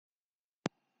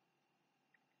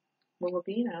When we're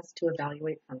being asked to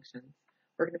evaluate functions,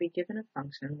 we're going to be given a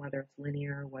function, whether it's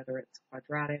linear, whether it's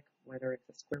quadratic, whether it's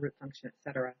a square root function,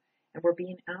 etc. And we're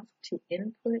being asked to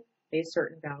input a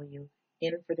certain value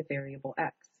in for the variable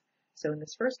x. So in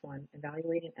this first one,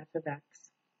 evaluating f of x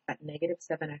at negative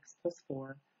 7x plus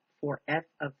 4 for f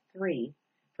of 3,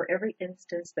 for every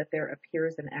instance that there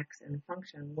appears an x in the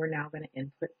function, we're now going to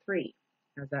input 3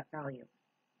 as that value.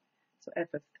 So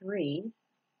f of 3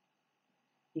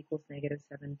 equals negative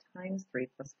 7 times 3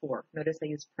 plus 4. Notice I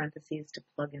use parentheses to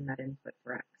plug in that input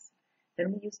for x.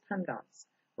 Then we use PEMDAS.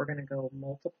 We're going to go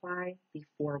multiply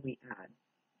before we add.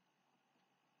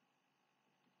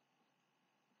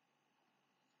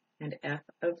 And f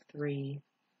of 3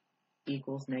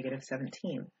 equals negative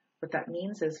 17. What that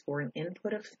means is for an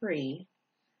input of 3,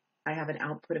 I have an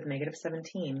output of negative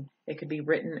 17. It could be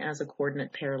written as a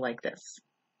coordinate pair like this.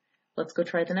 Let's go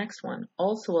try the next one.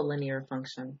 Also a linear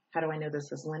function. How do I know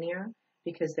this is linear?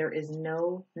 Because there is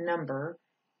no number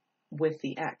with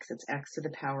the x. It's x to the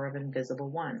power of invisible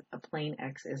 1. A plane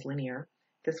x is linear.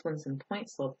 This one's in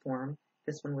point slope form.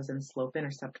 This one was in slope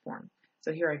intercept form.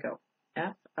 So here I go.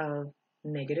 F of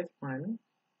negative 1.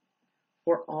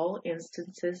 For all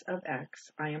instances of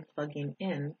x, I am plugging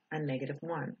in a negative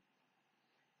 1.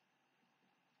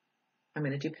 I'm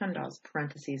going to do PEMDAS,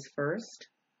 parentheses first,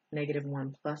 negative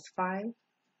 1 plus 5.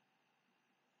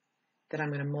 Then I'm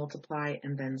going to multiply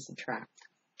and then subtract.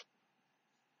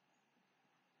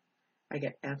 I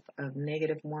get f of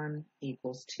negative 1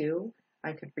 equals 2.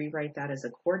 I could rewrite that as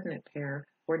a coordinate pair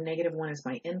where negative 1 is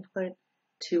my input,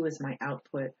 2 is my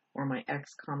output, or my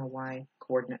x comma y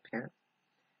coordinate pair.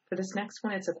 For this next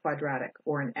one, it's a quadratic,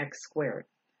 or an x squared.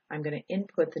 I'm going to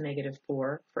input the negative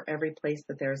 4 for every place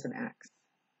that there's an x.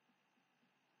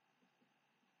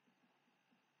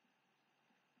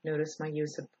 Notice my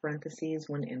use of parentheses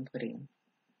when inputting.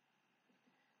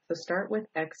 So start with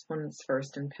exponents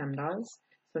first in PEMDAS.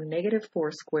 So negative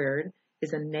 4 squared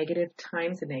is a negative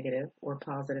times a negative, or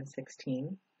positive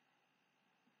 16,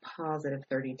 positive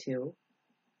 32.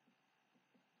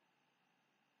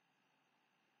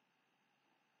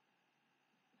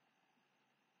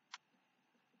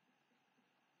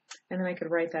 And then I could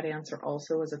write that answer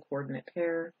also as a coordinate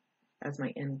pair, as my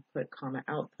input comma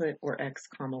output, or x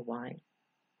comma y.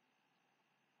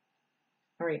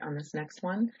 All right, on this next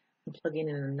one, I'm plugging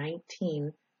in a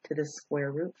 19 to the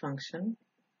square root function.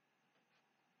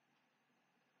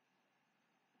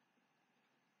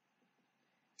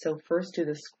 So first do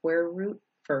the square root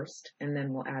first, and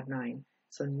then we'll add 9.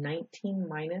 So 19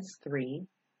 minus 3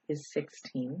 is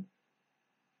 16.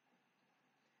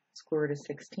 Square root of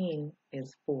 16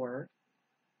 is 4.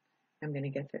 I'm going to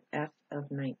get that f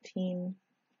of 19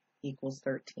 equals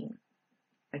 13.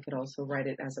 I could also write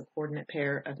it as a coordinate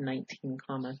pair of 19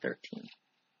 comma 13.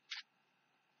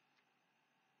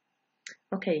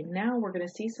 Okay, now we're going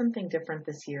to see something different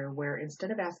this year where instead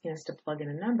of asking us to plug in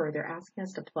a number, they're asking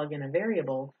us to plug in a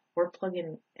variable or plug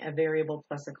in a variable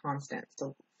plus a constant.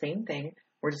 So same thing,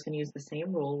 we're just going to use the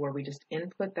same rule where we just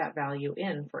input that value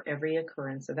in for every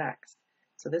occurrence of x.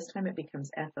 So this time it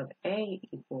becomes f of a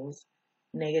equals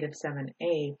negative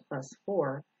 7a plus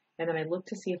 4. And then I look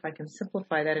to see if I can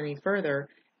simplify that any further,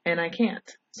 and I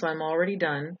can't. So I'm already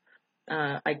done.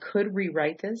 I could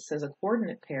rewrite this as a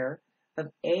coordinate pair of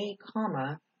a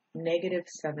comma negative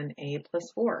 7a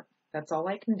plus 4. That's all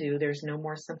I can do. There's no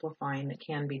more simplifying that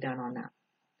can be done on that.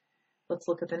 Let's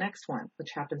look at the next one,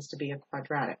 which happens to be a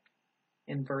quadratic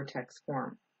in vertex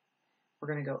form. We're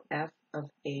going to go f of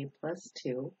a plus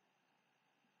 2.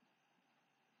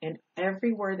 And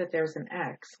everywhere that there's an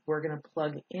x, we're going to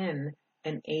plug in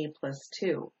an a plus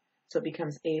 2. So it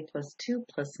becomes a plus 2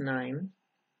 plus 9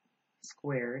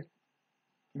 squared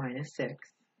minus 6.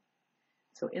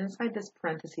 So inside this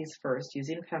parentheses first,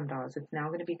 using PEMDAS, it's now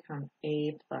going to become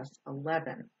a plus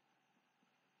 11.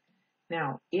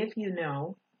 Now, if you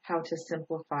know how to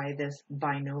simplify this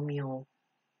binomial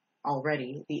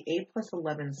already, the a plus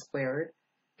 11 squared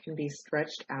can be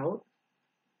stretched out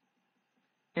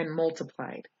and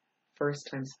multiplied. First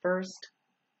times first,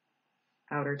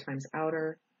 outer times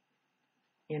outer,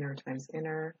 inner times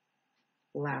inner,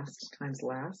 last times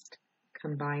last.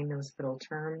 Combine those middle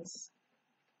terms.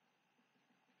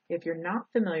 If you're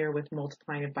not familiar with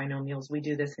multiplying of binomials, we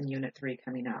do this in Unit 3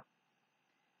 coming up.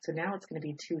 So now it's going to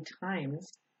be 2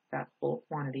 times that whole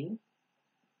quantity.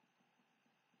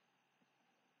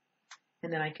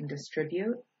 And then I can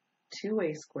distribute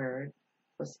 2a squared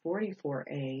plus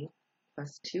 44a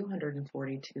plus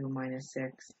 242 minus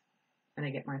 6. And I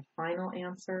get my final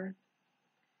answer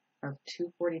of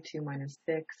 242 minus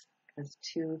 6 as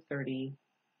 236.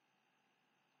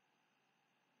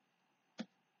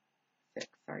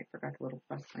 sorry, forgot the little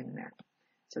plus sign in there.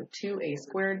 So 2a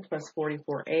squared plus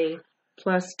 44a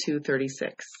plus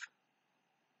 236.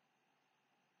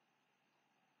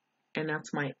 And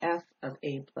that's my f of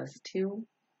a plus 2.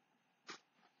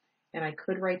 And I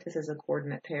could write this as a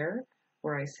coordinate pair,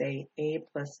 where I say a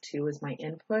plus 2 is my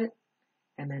input,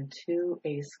 and then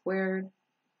 2a squared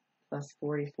plus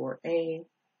 44a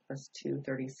plus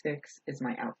 236 is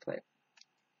my output.